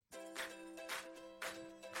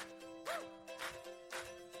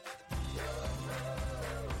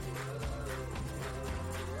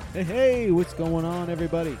Hey, what's going on,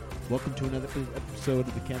 everybody? Welcome to another episode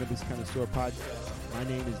of the Cannabis Connoisseur Podcast. My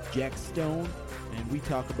name is Jack Stone, and we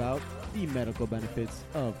talk about the medical benefits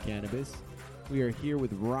of cannabis. We are here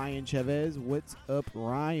with Ryan Chavez. What's up,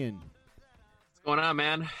 Ryan? What's going on,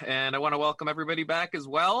 man? And I want to welcome everybody back as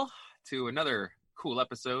well to another cool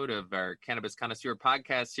episode of our Cannabis Connoisseur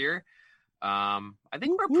Podcast here. I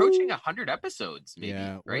think we're approaching 100 episodes, maybe.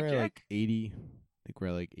 Yeah, right, we're Jack? like 80. I think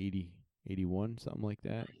we're like 80. 81, something like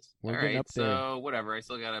that. We're All getting right, up there. so whatever. I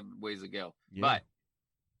still got a ways to go. Yeah. But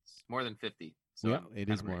it's more than 50. So yeah, it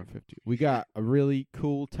is more than 50. We got a really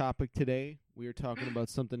cool topic today. We are talking about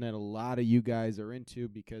something that a lot of you guys are into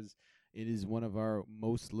because it is one of our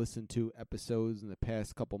most listened to episodes in the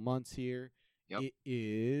past couple months here. Yep. It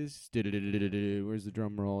is... Where's the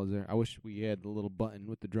drum roll? Is there? I wish we had the little button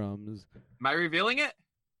with the drums. Am I revealing it?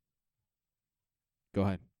 Go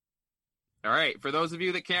ahead. All right, for those of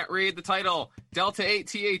you that can't read the title, Delta-8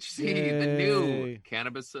 THC, Yay. the new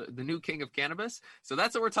cannabis, the new king of cannabis. So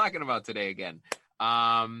that's what we're talking about today again.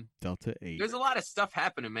 Delta-8. There's a lot of stuff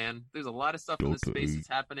happening, man. There's a lot of stuff in the space that's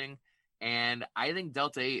happening, and I think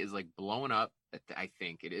Delta-8 is like blowing up. I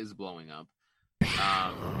think it is blowing up.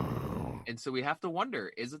 And so we have to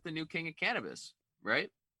wonder, is it the new king of cannabis, right?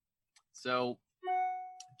 So,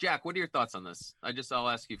 Jack, what are your thoughts on this? I'll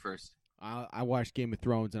ask you first. I watched Game of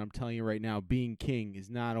Thrones, and I'm telling you right now, being king is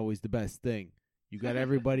not always the best thing. You got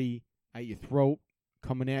everybody at your throat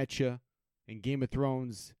coming at you. And Game of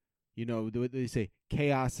Thrones, you know, they say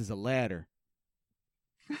chaos is a ladder.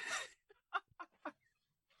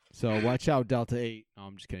 So watch out, Delta-8. No,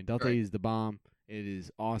 I'm just kidding. Delta-8 is the bomb. It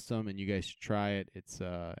is awesome, and you guys should try it. It's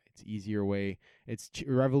easier way. It's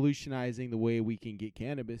revolutionizing the way we can get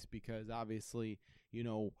cannabis because obviously, you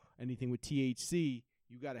know, anything with THC,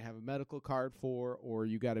 you got to have a medical card for, or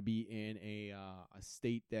you got to be in a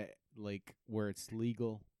state that like where it's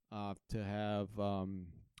legal to have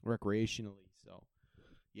recreationally. So,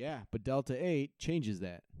 yeah, but Delta-8 changes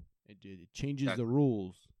that. It changes the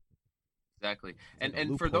rules. Exactly. Like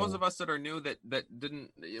and for those of us that are new that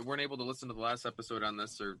weren't able to listen to the last episode on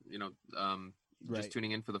this, or just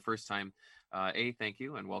tuning in for the first time, A, thank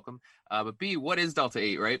you and welcome. But B, what is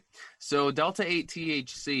Delta-8, right? So Delta-8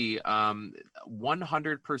 THC,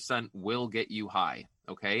 100% will get you high,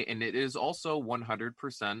 okay? And it is also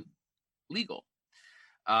 100% legal.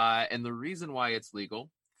 And the reason why it's legal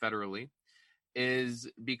federally is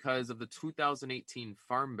because of the 2018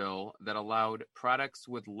 Farm Bill that allowed products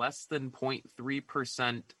with less than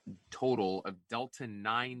 0.3% total of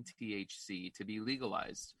Delta-9 THC to be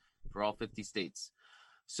legalized for all 50 states.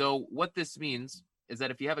 So what this means is that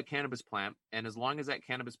if you have a cannabis plant, and as long as that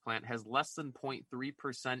cannabis plant has less than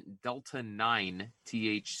 0.3% Delta-9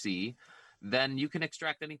 THC, then you can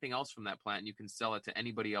extract anything else from that plant and you can sell it to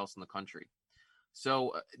anybody else in the country.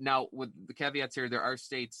 So now with the caveats here, there are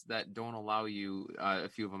states that don't allow you, a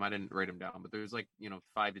few of them, I didn't write them down, but there's 5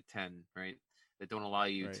 to 10, right, that don't allow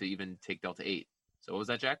you to even take Delta-8. So what was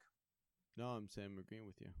that, Jack? No, I'm saying I'm agreeing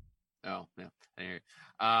with you. Oh, yeah. I hear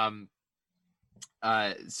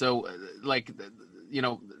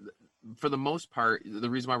you. For the most part, the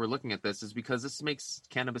reason why we're looking at this is because this makes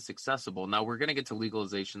cannabis accessible. Now, we're going to get to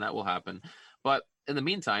legalization. That will happen. But in the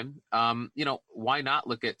meantime, why not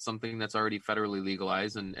look at something that's already federally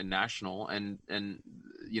legalized and national? And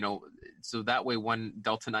so that way when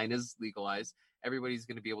Delta-9 is legalized, everybody's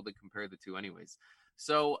going to be able to compare the two anyways.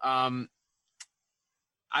 So I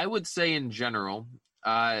would say in general,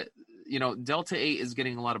 Delta-8 is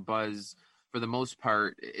getting a lot of buzz. For the most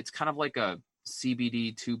part, it's kind of like a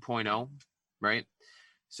CBD 2.0, right?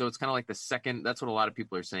 So it's kind of like the second, that's what a lot of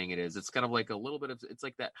people are saying it is. It's kind of like a little bit of, it's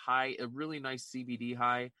like that high, a really nice CBD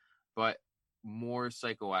high, but more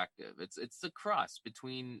psychoactive. It's a cross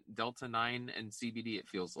between Delta-9 and CBD, it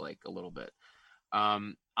feels like a little bit.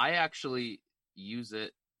 I actually use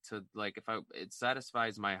it to it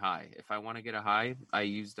satisfies my high. If I want to get a high, I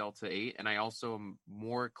use Delta-8, and I also am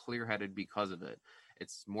more clear-headed because of it.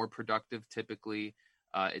 It's more productive typically.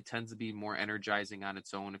 It tends to be more energizing on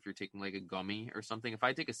its own if you're taking like a gummy or something. If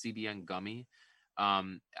I take a CBN gummy,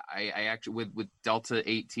 I actually with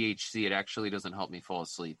Delta-8 THC, it actually doesn't help me fall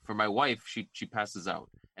asleep. For my wife, she passes out,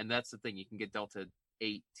 and that's the thing. You can get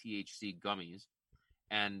Delta-8 THC gummies,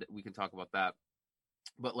 and we can talk about that.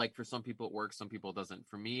 But like for some people it works, some people it doesn't.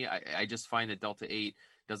 For me, I just find that Delta-8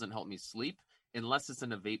 doesn't help me sleep unless it's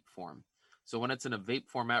in a vape form. So when it's in a vape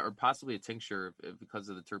format or possibly a tincture because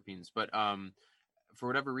of the terpenes, but for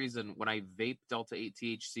whatever reason, when I vape Delta-8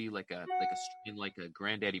 THC, like a strain, like a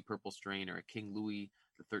Granddaddy Purple strain or a King Louis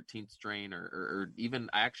the 13th strain, or even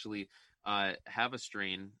I actually have a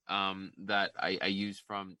strain that I use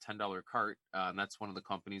from $10 cart. And that's one of the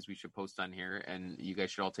companies we should post on here, and you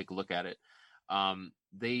guys should all take a look at it.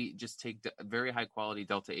 They just take very high quality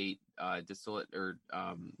Delta-8 distillate or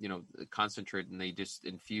concentrate, and they just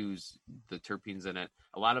infuse the terpenes in it.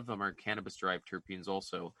 A lot of them are cannabis derived terpenes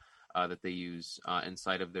also that they use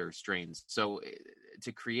inside of their strains. So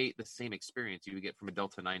to create the same experience you would get from a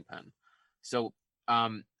Delta-9 pen. So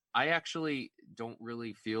I actually don't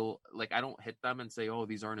really feel like I don't hit them and say, oh,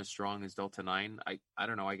 these aren't as strong as Delta-9. I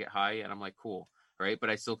don't know. I get high and I'm like, cool. Right.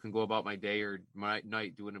 But I still can go about my day or my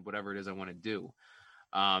night doing whatever it is I want to do.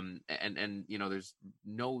 And there's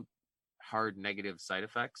no hard negative side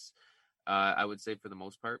effects. I would say for the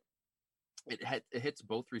most part, it hits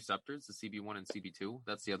both receptors, the CB1 and CB2.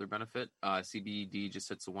 That's the other benefit. CBD just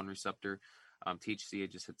hits the one receptor. THC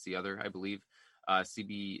just hits the other, I believe.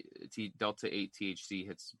 Delta-8 THC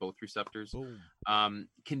hits both receptors.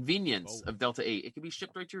 Convenience of Delta-8. It can be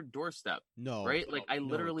shipped right to your doorstep. Right? Like I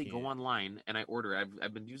literally go online and I order.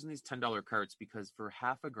 I've been using these $10 carts because for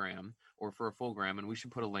half a gram or for a full gram, and we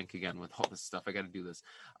should put a link again with all this stuff. I got to do this.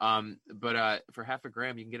 But for half a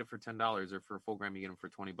gram, you can get it for $10, or for a full gram, you get them for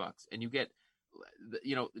 $20. And you get,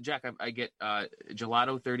 Jack, I get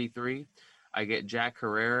Gelato 33. I get Jack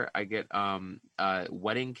Herrera. I get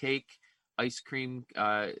wedding cake. Ice cream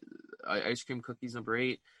cookies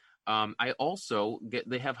 #8. I also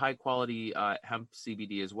they have high quality hemp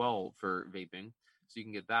CBD as well for vaping, so you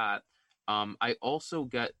can get that. I also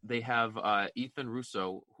they have Ethan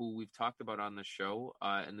Russo, who we've talked about on the show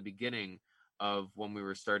in the beginning of when we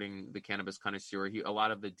were starting the Cannabis Connoisseur. A lot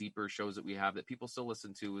of the deeper shows that we have that people still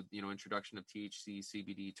listen to, with introduction of THC,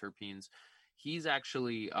 CBD, terpenes. He's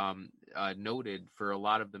actually noted for a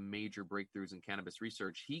lot of the major breakthroughs in cannabis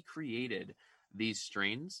research. He created these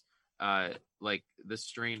strains, like this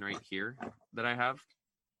strain right here that I have.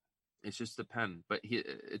 It's just a pen, but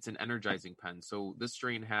it's an energizing pen. So this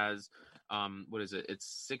strain has, what is it?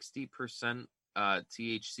 It's 60%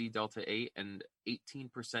 THC Delta-8 and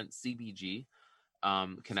 18% CBG.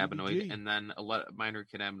 Cannabinoid, CBG. And then a lot of minor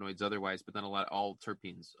cannabinoids otherwise, but then all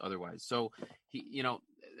terpenes otherwise. So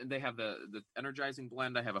they have the energizing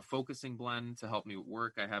blend. I have a focusing blend to help me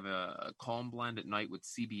work. I have a calm blend at night with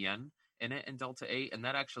CBN in it and Delta-8, and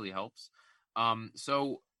that actually helps.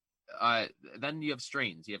 So then you have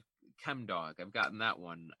strains. You have Chem Dog. I've gotten that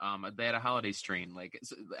one. They had a holiday strain, like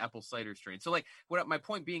the apple cider strain. So like, my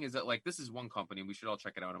point being is that like this is one company, and we should all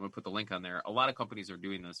check it out. I'm gonna put the link on there. A lot of companies are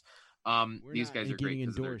doing this. These guys are great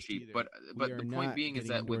because they're cheap. Either. But the point being is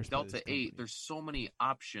that with Delta-8, there's so many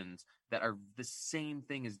options that are the same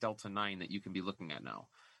thing as Delta-9 that you can be looking at now.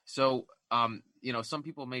 So some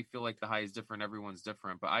people may feel like the high is different. Everyone's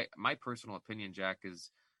different. But my personal opinion, Jack, is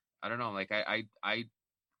I don't know. Like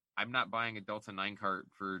I'm not buying a Delta-9 cart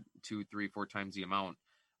for 2, 3, 4 times the amount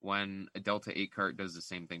when a Delta-8 cart does the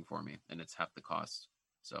same thing for me, and it's half the cost.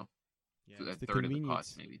 So a third of the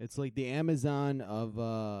cost, maybe. It's like the Amazon of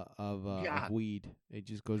weed. It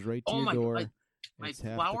just goes right to your door. My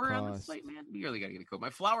flower on the site, man. We really gotta get a code. My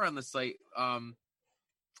flower on the site,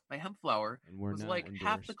 my hemp flower was like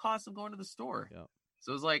half the cost of going to the store. Yep.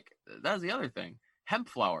 So it was like that was the other thing. Hemp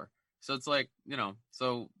flower. So it's like,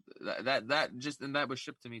 so that was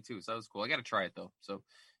shipped to me too. So that was cool. I got to try it though. So,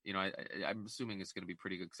 I'm assuming it's going to be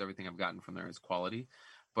pretty good because everything I've gotten from there is quality.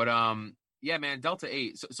 But yeah, man,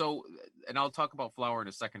 Delta-8. So, and I'll talk about flower in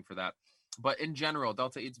a second for that. But in general,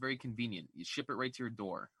 Delta-8 is very convenient. You ship it right to your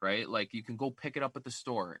door, right? Like you can go pick it up at the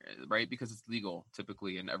store, right? Because it's legal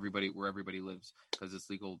typically, and where everybody lives, because it's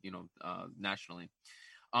legal, nationally.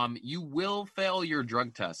 You will fail your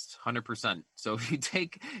drug test 100%. So if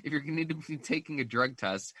you're going to be taking a drug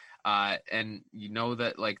test, and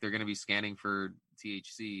that like they're going to be scanning for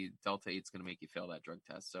THC, Delta-8 is going to make you fail that drug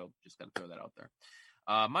test. So just got to throw that out there.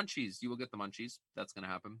 Munchies, you will get the munchies. That's going to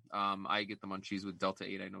happen. I get the munchies with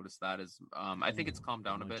Delta-8. I noticed that I think it's calmed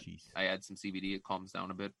down a bit. I add some CBD, it calms down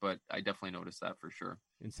a bit, but I definitely noticed that for sure.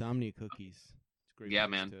 Insomnia cookies. Yeah,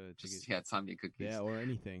 man. Insomnia cookies. Yeah, or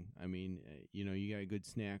anything. I mean, you got good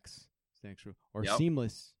snacks or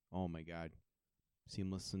Seamless. Oh my God,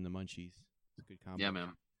 Seamless and the munchies. It's a good combo. Yeah, man.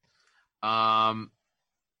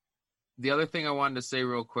 The other thing I wanted to say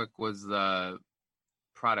real quick was the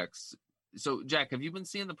products. So, Jack, have you been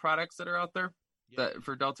seeing the products that are out there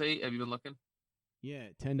for Delta-8? Have you been looking? Yeah,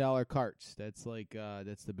 $10 carts. That's like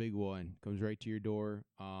that's the big one. Comes right to your door.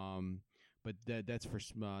 But that's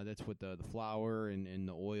what the flour and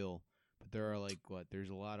the oil. But there are there's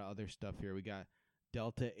a lot of other stuff here. We got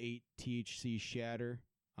Delta-8 THC shatter.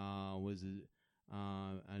 On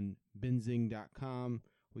benzing.com.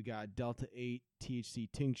 We got Delta-8 THC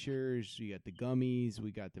tinctures. We got the gummies.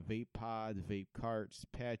 We got the vape pods, vape carts,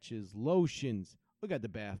 patches, lotions. We got the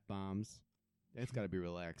bath bombs. That's got to be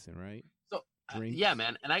relaxing, right? So, Drinks. yeah,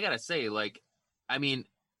 man. And I got to say, like, I mean,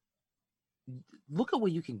 look at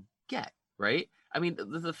what you can get, right? I mean,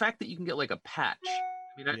 the fact that you can get like a patch.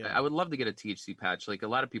 I mean, Yeah. I would love to get a THC patch. Like a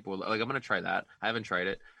lot of people, like I'm gonna try that. I haven't tried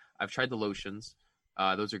it. I've tried the lotions.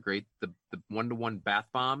 Those are great. The 1-to-1 bath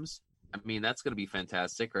bombs. I mean, that's gonna be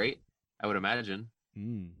fantastic, right? I would imagine.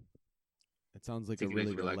 That sounds like Take a a nice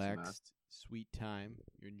really relaxing relaxed, sweet time.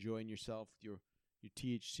 You're enjoying yourself with your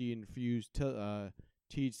THC infused,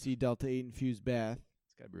 THC Delta-8 infused bath.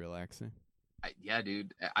 It's got to be relaxing. Yeah,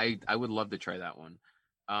 dude. I would love to try that one.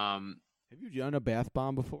 Have you done a bath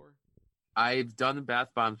bomb before? I've done the bath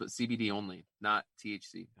bombs, but CBD only, not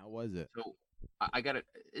THC. How was it? So I got it.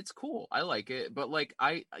 It's cool. I like it, but like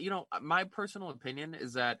my personal opinion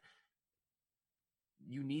is that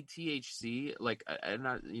you need THC. Like,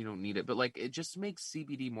 not you don't need it, but like it just makes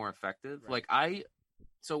CBD more effective. Right. Like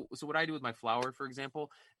so what I do with my flower, for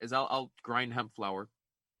example, is I'll grind hemp flower,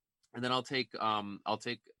 and then I'll take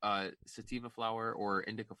sativa flower or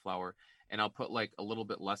indica flower, and I'll put like a little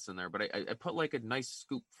bit less in there, but I put like a nice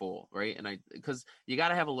scoop full, right? And because you got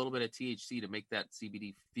to have a little bit of THC to make that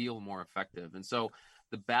CBD feel more effective. And so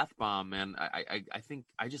the bath bomb, man, I think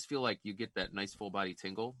I just feel like you get that nice full body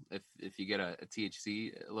tingle if you get a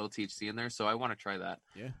little THC in there. So I want to try that.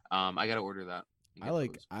 Yeah. I got to order that.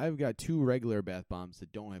 I've got 2 regular bath bombs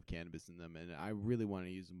that don't have cannabis in them, and I really want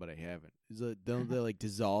to use them, but I haven't. Don't they like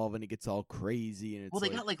dissolve and it gets all crazy? And it's they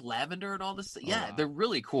got like lavender and all this. Wow. They're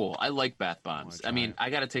really cool. I like bath bombs. I mean, I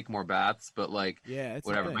got to take more baths, but like, yeah, it's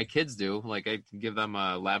whatever. My kids do. Like, I can give them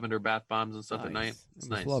lavender bath bombs and stuff at night. It's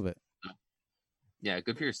nice. Love it. Yeah,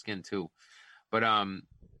 good for your skin too. But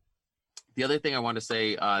the other thing I want to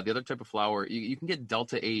say, the other type of flower, you can get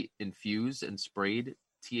Delta-8 infused and sprayed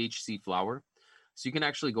THC flower. So you can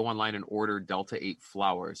actually go online and order Delta-8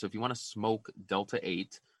 flower. So if you want to smoke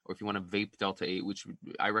Delta-8, or if you want to vape Delta-8, which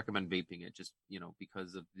I recommend vaping it, just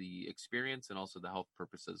because of the experience and also the health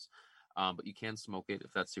purposes. But you can smoke it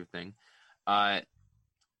if that's your thing.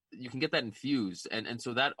 You can get that infused, and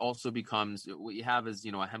so that also becomes what you have is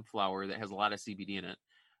a hemp flower that has a lot of CBD in it.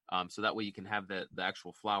 So that way you can have the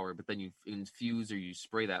actual flower, but then you infuse or you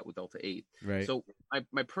spray that with Delta-8. Right. So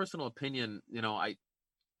my personal opinion,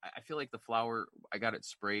 I feel like the flower, I got it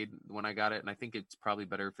sprayed when I got it, and I think it's probably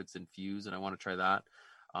better if it's infused, and I want to try that.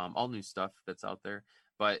 All new stuff that's out there,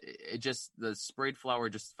 but the sprayed flower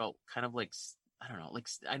just felt kind of like, I don't know, like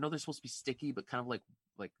I know they're supposed to be sticky, but kind of like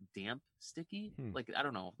damp sticky. Like, I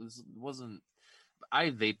don't know, this wasn't. I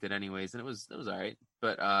vaped it anyways, and it was all right,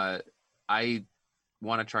 but I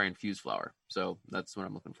want to try infused flower, so that's what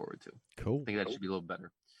I'm looking forward to. Cool. I think that should be a little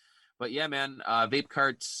better. But yeah, man, vape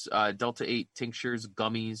carts, Delta-8 tinctures,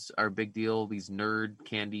 gummies are a big deal. These nerd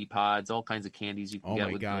candy pods, all kinds of candies you can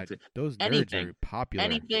get with God. Delta. Those nerds are popular.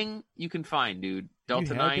 Anything you can find, dude.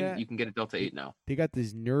 Delta-9, you can get a Delta-8 now. They got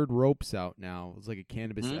these nerd ropes out now. It's like a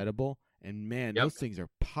cannabis edible. And man, those things are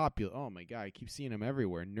popular. Oh my God, I keep seeing them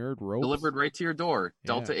everywhere. Nerd ropes. Delivered right to your door. Yeah.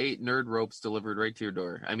 Delta-8 nerd ropes delivered right to your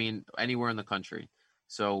door. I mean, anywhere in the country.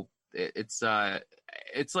 So it's like,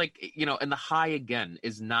 and the high again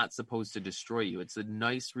is not supposed to destroy you. It's a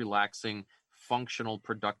nice, relaxing, functional,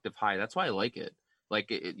 productive high. That's why I like it.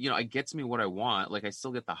 Like, it gets me what I want. Like, I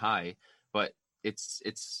still get the high, but it's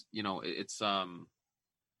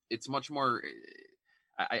much more.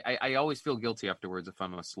 I always feel guilty afterwards if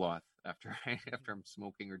I'm a sloth after I'm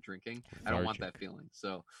smoking or drinking. I don't want that feeling.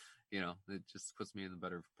 So, it just puts me in a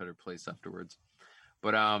better place afterwards.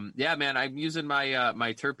 But yeah, man, I'm using my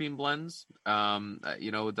my terpene blends.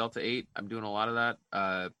 Delta-8. I'm doing a lot of that.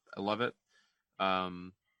 I love it.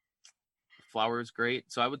 Flower is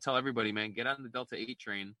great. So I would tell everybody, man, get on the Delta-8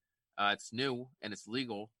 train. It's new and it's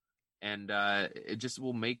legal, and it just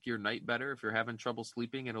will make your night better. If you're having trouble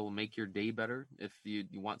sleeping, it'll make your day better. If you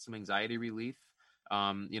want some anxiety relief,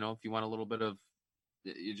 if you want a little bit of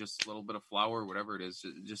flower, whatever it is,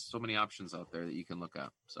 just so many options out there that you can look at.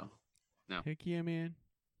 So. No. Heck yeah, man.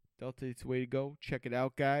 Delta-8's the way to go. Check it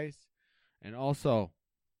out, guys. And also,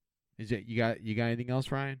 you got anything else,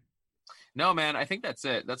 Ryan? No, man. I think that's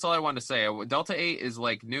it. That's all I wanted to say. Delta-8 is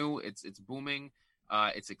like new. It's booming.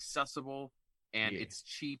 It's accessible and it's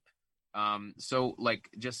cheap. So like,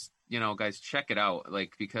 just, guys, check it out.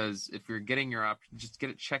 Like, because if you're getting your option, just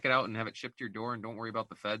check it out and have it shipped to your door, and don't worry about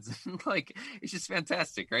the feds. Like, it's just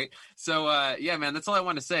fantastic, right? So, yeah, man, that's all I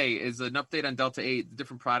want to say is an update on Delta-8, the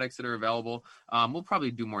different products that are available. We'll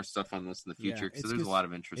probably do more stuff on this in the future, because there's a lot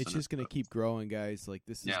of interest. It's just going to keep growing, guys. Like,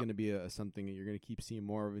 this is going to be something that you're going to keep seeing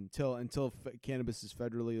more of until cannabis is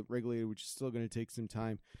federally regulated, which is still going to take some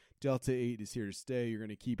time. Delta-8 is here to stay. You're going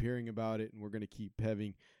to keep hearing about it, and we're going to keep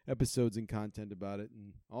having episodes and content about it.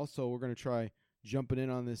 And also, we're going to try jumping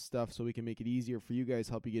in on this stuff so we can make it easier for you guys,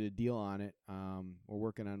 help you get a deal on it. We're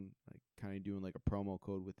working on kind of doing like a promo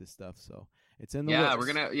code with this stuff, so it's in the works.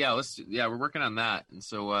 We're working on that. And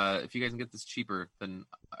so if you guys can get this cheaper than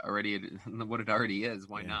what it already is,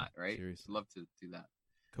 why not, right? Seriously. I'd love to do that.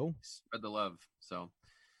 Cool. Spread the love. So,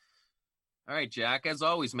 all right, Jack, as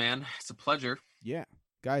always, man, it's a pleasure. Yeah.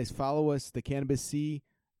 Guys, follow us, The Cannabis C,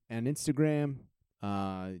 on Instagram.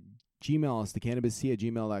 Gmail us,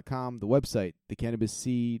 thecannabisc@gmail.com. The website,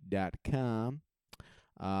 thecannabisc.com.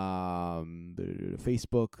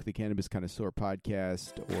 Facebook, The Cannabis Connoisseur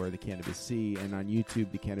Podcast, or The Cannabis C. And on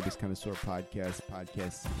YouTube, The Cannabis Connoisseur Podcast.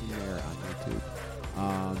 Podcasts in there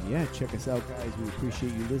on YouTube. Check us out, guys. We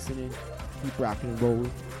appreciate you listening. Keep rocking and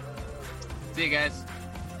rolling. See you guys.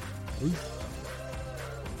 Peace.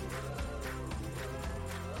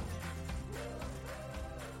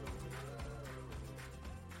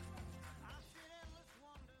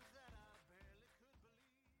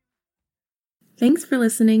 Thanks for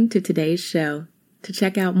listening to today's show. To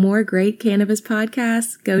check out more great cannabis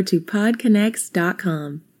podcasts, go to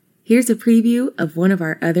podconnects.com. Here's a preview of one of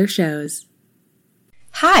our other shows.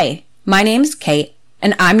 Hi, my name's Kate,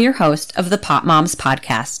 and I'm your host of the Pop Moms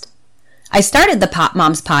Podcast. I started the Pop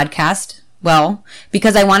Moms Podcast,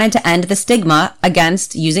 because I wanted to end the stigma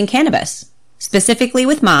against using cannabis, specifically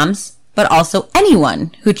with moms, but also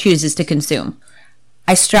anyone who chooses to consume.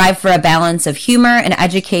 I strive for a balance of humor and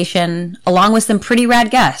education, along with some pretty rad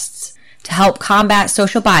guests, to help combat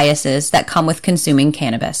social biases that come with consuming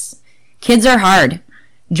cannabis. Kids are hard.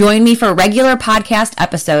 Join me for regular podcast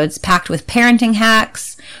episodes packed with parenting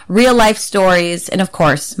hacks, real-life stories, and of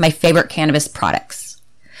course, my favorite cannabis products.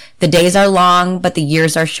 The days are long, but the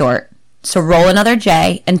years are short. So roll another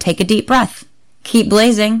J and take a deep breath. Keep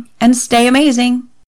blazing and stay amazing.